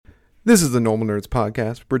This is the Normal Nerds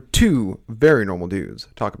Podcast, where two very normal dudes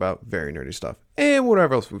talk about very nerdy stuff and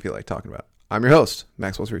whatever else we feel like talking about. I'm your host,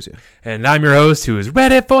 Maxwell Ceruzia. And I'm your host who is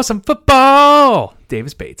ready for some football,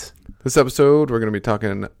 Davis Bates. This episode, we're going to be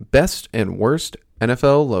talking best and worst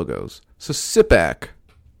NFL logos. So sit back,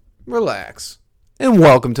 relax, and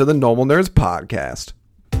welcome to the Normal Nerds Podcast.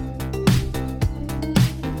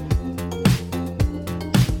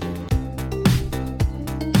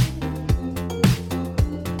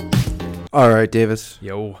 All right, Davis.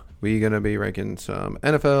 Yo. We're going to be ranking some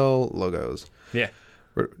NFL logos. Yeah.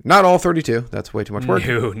 Not all 32. That's way too much work.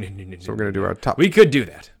 No. So we're going to do our top. We could do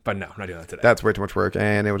that, but no, I'm not doing that today. That's way too much work,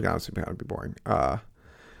 and it would honestly kind of be boring.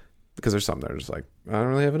 Because there's some that are just like, I don't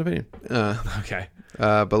really have an opinion. Okay.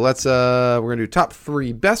 But let's, we're going to do top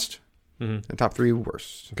three best and top three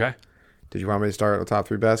worst. Okay. Did you want me to start with top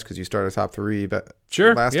three best? Because you started top three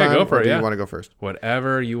Sure. last Yeah, time? go for or it, do yeah. you want to go first?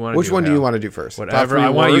 Whatever you want to do. Which one do you want to do first? Whatever. Top I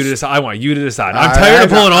want worst? you to decide. I want you to decide. I'm tired of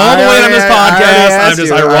pulling all the weight on this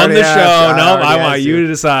podcast. I run the show. No, I want you to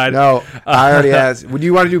decide. No, I already asked. Would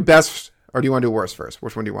you want to do best or do you want to do worst first?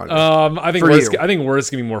 Which one do you want to do? I think For worst. you. I think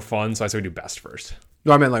worst can be more fun, so I say we do best first.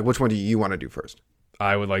 No, I meant like, which one do you want to do first?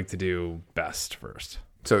 I would like to do best first.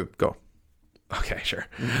 So go. Okay, sure.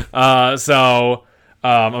 So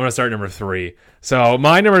I'm going to start number 3. So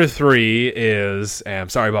my number 3 is, and I'm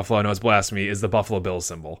sorry, Buffalo, I know it's blasphemy, is the Buffalo Bills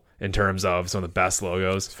symbol in terms of some of the best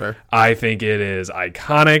logos. Fair. I think it is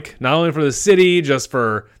iconic, not only for the city, just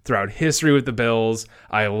for throughout history with the Bills.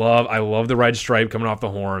 I love the red stripe coming off the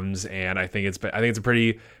horns, and I think it's a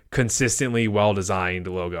pretty consistently well-designed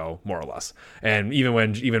logo, more or less. And even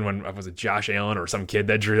when was it Josh Allen or some kid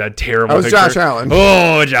that drew that terrible was picture? Josh Allen.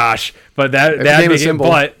 Oh, Josh! But that became a symbol.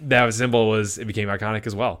 But that symbol it became iconic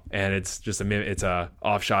as well, and it's just it's a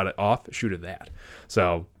offshoot of that.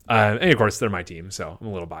 So and of course they're my team, so I'm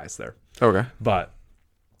a little biased there. Okay. But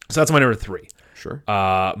so that's my number 3. Sure.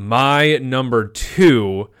 My number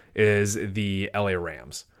 2 is the LA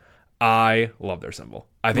Rams. I love their symbol.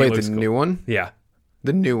 I think Wait, it looks the cool. new one? Yeah.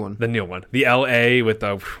 The new one. The new one. The LA with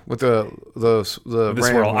the Ram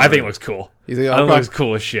swirl. I think it looks cool. You think I think it looks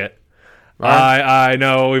cool as shit. I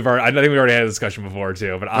know I think we already had a discussion before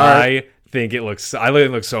too, but I think it looks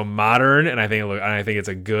so modern, and I think it's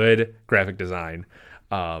a good graphic design.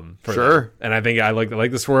 For Sure. them. And I think I like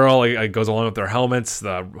the swirl. It goes along with their helmets,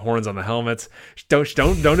 the horns on the helmets. Don't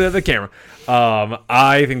do it at the camera.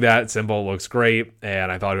 I think that symbol looks great,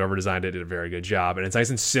 and I thought whoever designed it did a very good job. And it's nice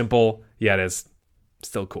and simple, yet it's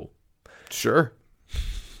still cool. Sure.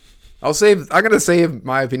 I'm going to save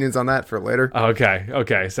my opinions on that for later.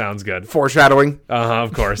 Okay. Sounds good. Foreshadowing.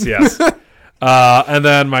 Of course, yes. And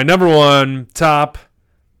then my number 1 top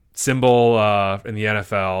symbol in the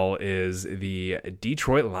NFL is the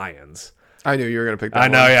Detroit Lions. I knew you were going to pick that I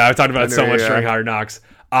know, one. yeah. I've talked about it so much during Hard Knocks.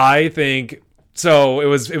 I think so. It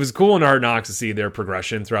was cool in Hard Knocks to see their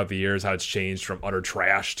progression throughout the years, how it's changed from utter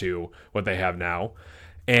trash to what they have now.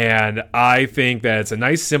 And I think that it's a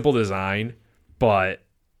nice, simple design, but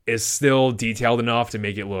it's still detailed enough to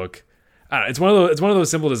make it look. I don't know, it's one of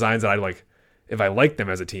those simple designs that I like. If I like them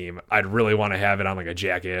as a team, I'd really want to have it on like a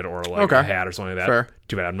jacket or like a hat or something like that. Fair.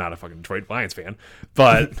 Too bad I'm not a fucking Detroit Lions fan,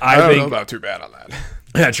 but I don't think know about too bad on that.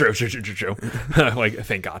 yeah, true. Like,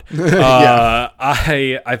 thank God. Yeah.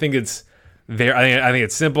 I think it's there. I think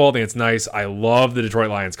it's simple. I think it's nice. I love the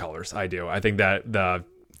Detroit Lions colors. I do. I think that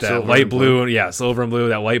Silver light and blue. silver and blue.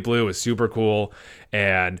 That light blue is super cool,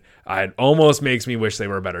 and it almost makes me wish they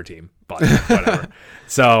were a better team. But whatever.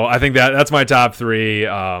 So I think that's my top 3.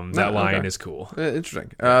 That line is cool.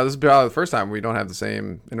 Interesting. This is probably the first time we don't have the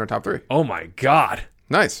same in our top 3. Oh my God.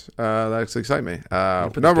 Nice. That's exciting me.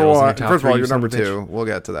 put the Number Bills in 1. your top First of all, three, you're you son number of a 2. We'll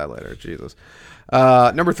get to that later. Jesus.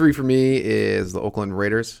 Number 3 for me is the Oakland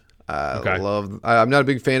Raiders. Okay. I'm not a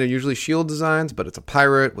big fan of usually shield designs, but it's a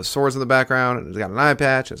pirate with swords in the background, and it's got an eye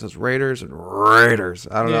patch. It says Raiders and Raiders.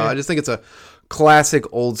 I don't know. I just think it's a classic,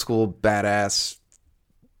 old school, badass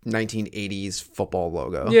 1980s football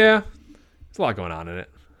logo. Yeah. There's a lot going on in it.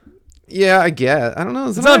 Yeah, I get. I don't know.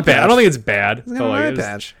 It's not bad. I don't think it's bad. It's got an eye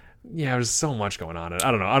patch. Yeah, there's so much going on in it.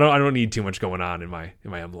 I don't know. I don't need too much going on in my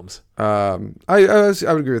emblems. I would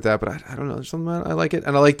agree with that, but I don't know. There's something I like it,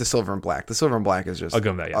 and I like the silver and black. The silver and black is just I'll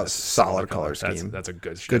give them that. Yeah, a solid color scheme. That's a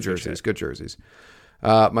good jerseys. Good jerseys.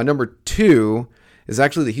 My number 2 is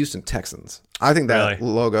actually the Houston Texans. I think that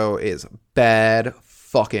logo is bad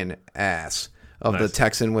fucking ass. Of the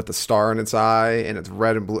Texan with the star in its eye, and it's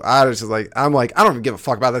red and blue. I'm like, I don't even give a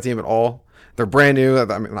fuck about that team at all. They're brand new.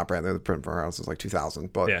 I mean, not brand new. They've been around since like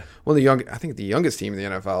 2000. But one of the I think the youngest team in the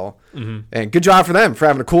NFL. Mm-hmm. And good job for them for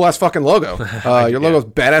having a cool ass fucking logo. Your logo's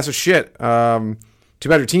badass as shit. Too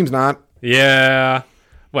bad your team's not. Yeah.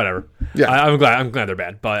 whatever. Yeah. I'm glad they're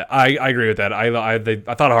bad, but I agree with that. I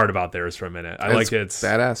thought hard about theirs for a minute. I like it. It's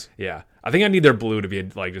badass. Yeah, I think I need their blue to be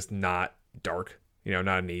like just not dark, not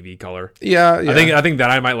a navy color. Yeah. I think that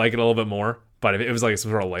I might like it a little bit more, but if it was like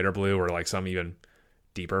some sort of lighter blue or like some even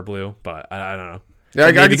deeper blue, but I don't know. Yeah,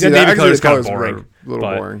 I can see that. Navy color is kind of boring. A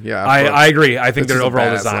little boring. Yeah, I agree. I think their overall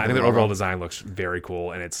design. I think their overall design looks very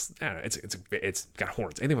cool, and it's got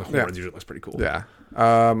horns. Anything with horns usually looks pretty cool. Yeah.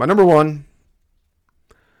 My number one.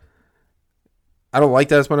 I don't like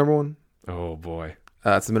that as my number one. Oh boy.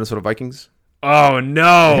 It's the Minnesota Vikings. Oh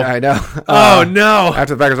no! Yeah, I know. Oh no!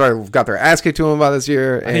 After the Packers already got their ass kicked to them by this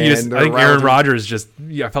year, I think Aaron Rodgers just.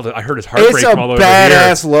 Yeah, I heard his heart break from all the way over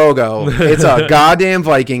here. It's a badass logo. It's a goddamn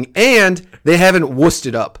Viking, and they haven't wussed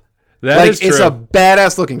it up. That is true. It's a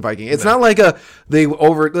badass looking Viking. It's not like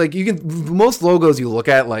most logos you look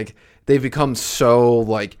at, like they've become so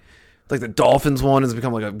like the Dolphins one has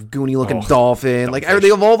become like a goony looking dolphin. Like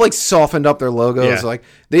they've all like softened up their logos. Yeah. Like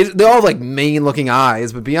they all have like mean looking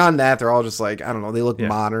eyes, but beyond that, they're all just like, I don't know. They look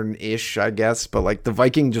modern-ish, I guess. But like the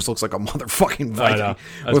Viking just looks like a motherfucking Viking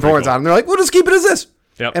with horns on. And they're like, we'll just keep it as this.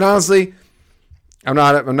 Yep. And honestly, I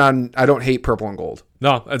don't hate purple and gold.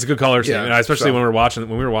 No, that's a good color scheme, especially when we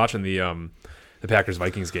were watching the Packers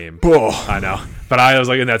Vikings game. Oh. I know, but I was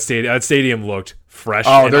like in that stadium. That stadium looked fresh.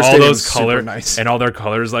 Oh, and their all those colors, nice. And all their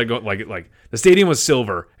colors like the stadium was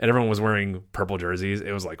silver, and everyone was wearing purple jerseys.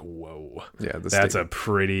 It was like, whoa, yeah, that's a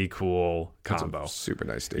pretty cool combo. Super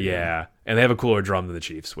nice stadium. Yeah, and they have a cooler drum than the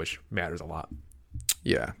Chiefs, which matters a lot.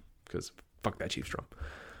 Yeah, because fuck that Chiefs drum.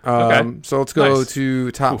 Okay, so let's go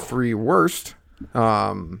to top 3 worst.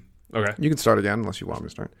 Okay, you can start again unless you want me to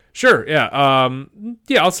start. Sure. Yeah.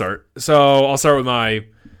 I'll start. So I'll start with my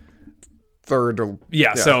third.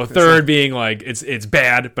 Third being like it's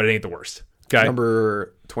bad, but it ain't the worst. Okay.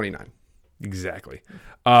 Number 29. Exactly.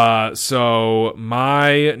 So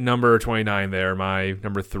my number 29 there, my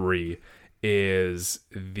number 3 is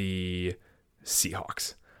the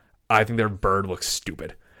Seahawks. I think their bird looks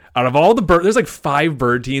stupid. Out of all the there's like 5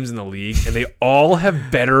 bird teams in the league, and they all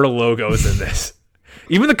have better logos than this.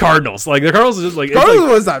 Even the Cardinals, like the Cardinals, is just like Cardinals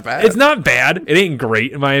was not bad. It's not bad. It ain't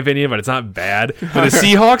great in my opinion, but it's not bad. But the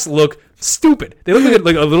Seahawks look stupid. They look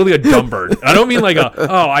like literally a dumb bird. I don't mean like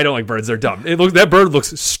I don't like birds. They're dumb. That bird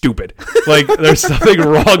looks stupid. Like there's something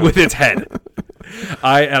wrong with its head.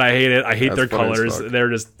 I hate it. I hate their colors. They're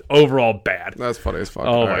just overall bad. That's funny as fuck.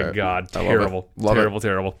 Oh my god, terrible,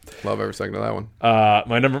 terrible. Love every second of that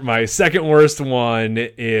one. My second worst one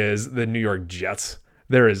is the New York Jets.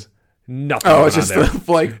 There is nothing. Oh, it's just there.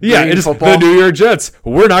 It's the New York Jets.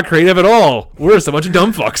 We're not creative at all. We're just a bunch of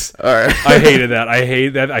dumb fucks. All right. I hated that. I hate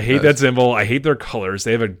that. I hate that symbol. I hate their colors.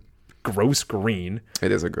 They have a gross green.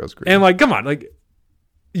 It is a gross green. And like, come on, like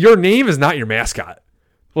your name is not your mascot.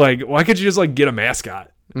 Like, why could you just like get a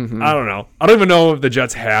mascot? Mm-hmm. I don't know. I don't even know if the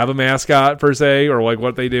Jets have a mascot per se, or like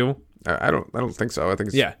what they do. I don't think so. I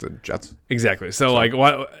think it's the Jets. Exactly. So like,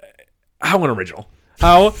 how unoriginal?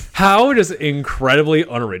 How just incredibly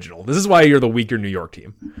unoriginal. This is why you're the weaker New York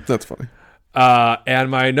team. That's funny. And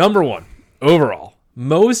my number 1 overall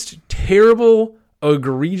most terrible,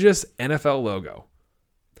 egregious NFL logo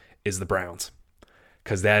is the Browns,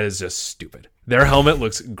 because that is just stupid. Their helmet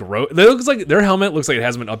looks gross. Their helmet looks like it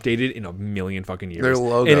hasn't been updated in a million fucking years. Their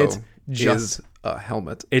logo and it's just is a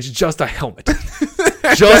helmet. It's just a helmet.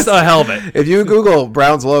 Just a helmet. If you Google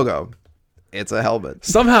Browns logo, it's a helmet.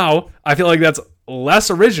 Somehow, I feel like that's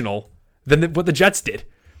less original than what the Jets did.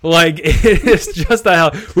 Like, it's just a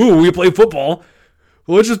hell. Ooh, we play football.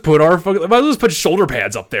 Let's just put let's put shoulder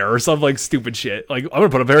pads up there or some like stupid shit. Like, I'm gonna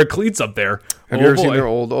put a pair of cleats up there. Have you ever seen their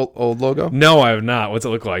old logo? No, I have not. What's it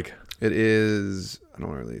look like? It is. I don't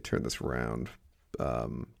want to really turn this around,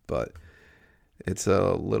 but it's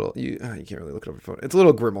a little. You can't really look it up on your phone. It's a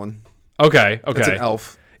little gremlin. Okay. It's an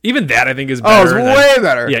elf. Even that I think is better. Oh, it's way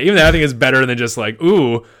better. Yeah, even that I think is better than just like,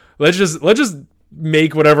 ooh, let's just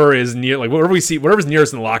make whatever is near, like whatever we see, whatever's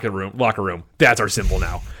nearest in the locker room. That's our symbol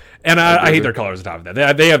now. And I hate their colors on top of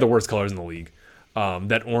that. They have the worst colors in the league.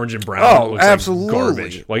 That orange and brown looks absolutely. like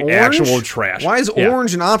garbage. Like orange? Actual trash. Why is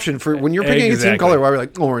orange an option for when you're picking a team color? Why are we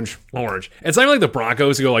like orange? It's not even like the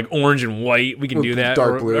Broncos who go like orange and white. We can do that.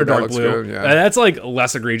 Dark blue. Or dark blue. Good, yeah. That's like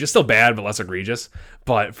less egregious. Still bad, but less egregious.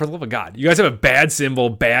 But for the love of God, you guys have a bad symbol,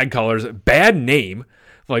 bad colors, bad name.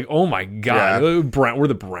 Like, oh my God, we're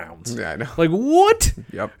the Browns. Yeah, I know. Like, what?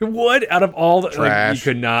 Yep. What out of all the, trash. You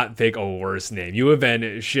could not think a worse name. You have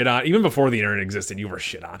been shit on, even before the internet existed, you were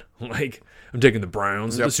shit on. Like, I'm taking the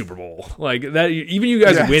Browns to the Super Bowl. Like, that, even you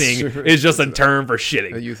guys winning is just a term for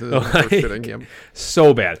shitting. A euphemism for shitting, yeah.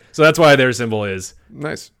 So bad. So that's why their symbol is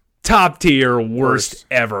nice. Top tier, worst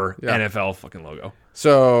ever NFL fucking logo.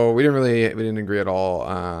 So we didn't agree at all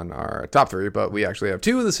on our top three, but we actually have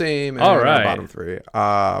two of the same in our bottom three.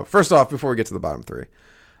 First off, before we get to the bottom three,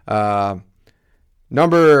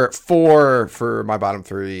 number 4 for my bottom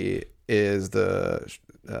three is the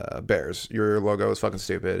Bears. Your logo is fucking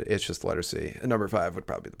stupid. It's just the letter C. And number 5 would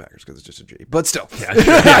probably be the Packers because it's just a G. But still,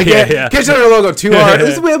 I can't show your logo too hard.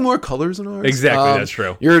 We have more colors in ours. Exactly, that's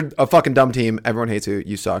true. You're a fucking dumb team. Everyone hates you.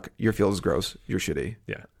 You suck. Your field is gross. You're shitty.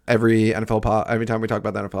 Yeah. Every time we talk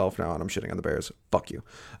about the NFL from now on, I'm shitting on the Bears. Fuck you.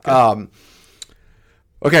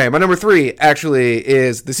 Okay, my number 3 actually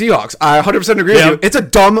is the Seahawks. I 100% agree with you. It's a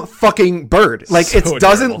dumb fucking bird. Like, so it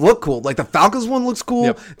doesn't look cool. Like, the Falcons one looks cool.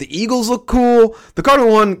 Yep. The Eagles look cool. The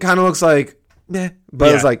Cardinal one kind of looks like, meh.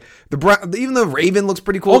 But it's like, even the Raven looks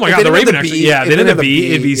pretty cool. Oh my God, the Raven actually, they didn't have the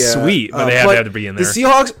B. It'd be sweet, but they have to be in there. The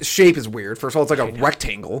Seahawks shape is weird. First of all, it's like a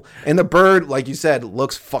rectangle. And the bird, like you said,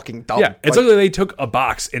 looks fucking dumb. Yeah, it's like they took a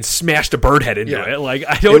box and smashed a bird head into it. Like,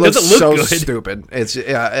 it doesn't look so good. Stupid. It's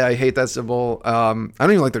I hate that symbol. I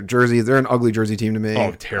don't even like their jerseys. They're an ugly jersey team to me.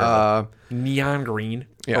 Oh, terrible. Neon green.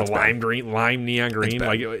 Yeah, lime neon green.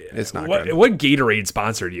 Like, it's not good. What Gatorade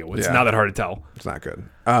sponsored you? It's not that hard to tell. It's not good.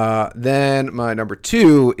 Then my number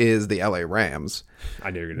 2 is the LA Rams.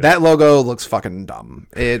 I knew you were gonna that logo looks fucking dumb.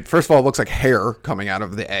 It first of all looks like hair coming out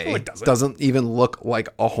of the A. No, it doesn't. Doesn't even look like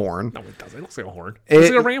a horn. No, it doesn't. It looks like a horn. It looks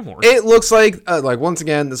like a ram horn. It looks like once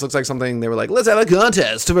again, this looks like something they were like, let's have a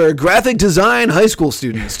contest for graphic design high school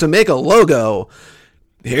students to make a logo.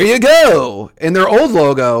 Here you go. And their old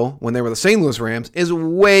logo, when they were the St. Louis Rams, is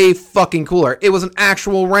way fucking cooler. It was an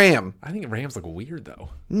actual ram. I think Rams look weird, though.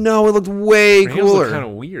 No, it looked way Rams cooler. Look kind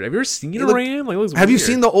of weird. Have you ever seen a ram? Like, it looks have weird. you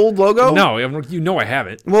seen the old logo? No, I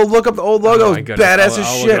haven't. Well, look up the old logo. It's badass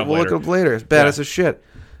as shit. We'll look it up later. It's badass as shit.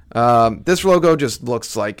 This logo just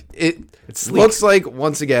looks like it looks like,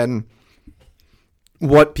 once again,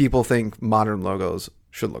 what people think modern logos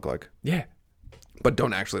should look like. Yeah. But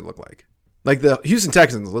don't actually look like. Like the Houston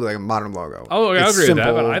Texans look like a modern logo. Oh, I agree with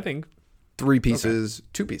that, but I think 3 pieces,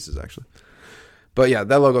 2 pieces actually. But yeah,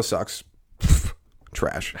 that logo sucks.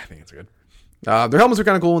 Trash. I think it's good. Their helmets are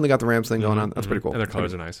kind of cool when they got the Rams thing going on. That's pretty cool. And their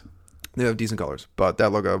colors are nice. They have decent colors, but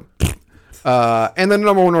that logo. And then the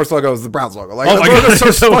number 1 worst logo is the Browns logo. Like, oh my God,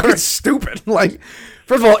 it's so fucking stupid. Like,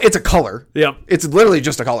 first of all, it's a color. Yep. It's literally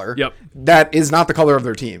just a color. Yep. That is not the color of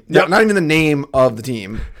their team. Yep. Not even the name of the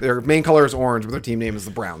team. Their main color is orange, but their team name is the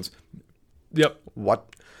Browns. Yep.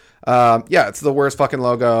 What? Yeah, it's the worst fucking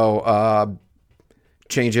logo.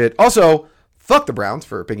 Change it. Also, fuck the Browns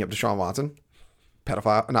for picking up Deshaun Watson.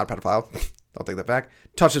 Pedophile. Not pedophile. I'll take that back.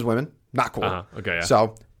 Touches women. Not cool. Okay, yeah.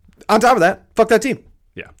 So, on top of that, fuck that team.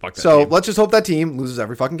 Yeah, fuck that team. team. Let's just hope that team loses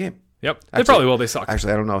every fucking game. Yep. They probably will. They suck.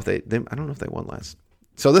 Actually, I don't know if they I don't know if they won last.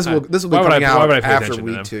 So this will be coming out after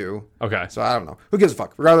week 2. Okay. So I don't know. Who gives a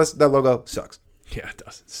fuck? Regardless, that logo sucks. Yeah, it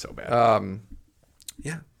does. It's so bad.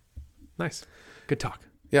 Yeah. Nice. Good talk.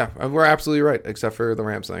 Yeah, we're absolutely right, except for the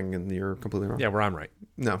Rams thing, and you're completely wrong. Yeah, where I'm right.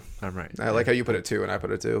 No. I'm right. I like how you put it 2 and I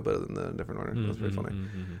put it 2, but in the different order. That's pretty funny.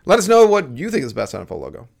 Let us know what you think is the best NFL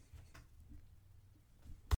logo.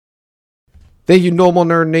 Thank you, Normal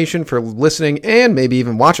Nerd Nation, for listening and maybe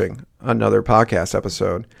even watching another podcast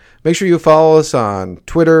episode. Make sure you follow us on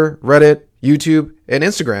Twitter, Reddit, YouTube, and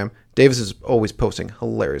Instagram. Davis is always posting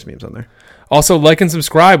hilarious memes on there. Also, like and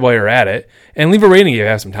subscribe while you're at it, and leave a rating if you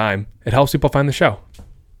have some time. It helps people find the show.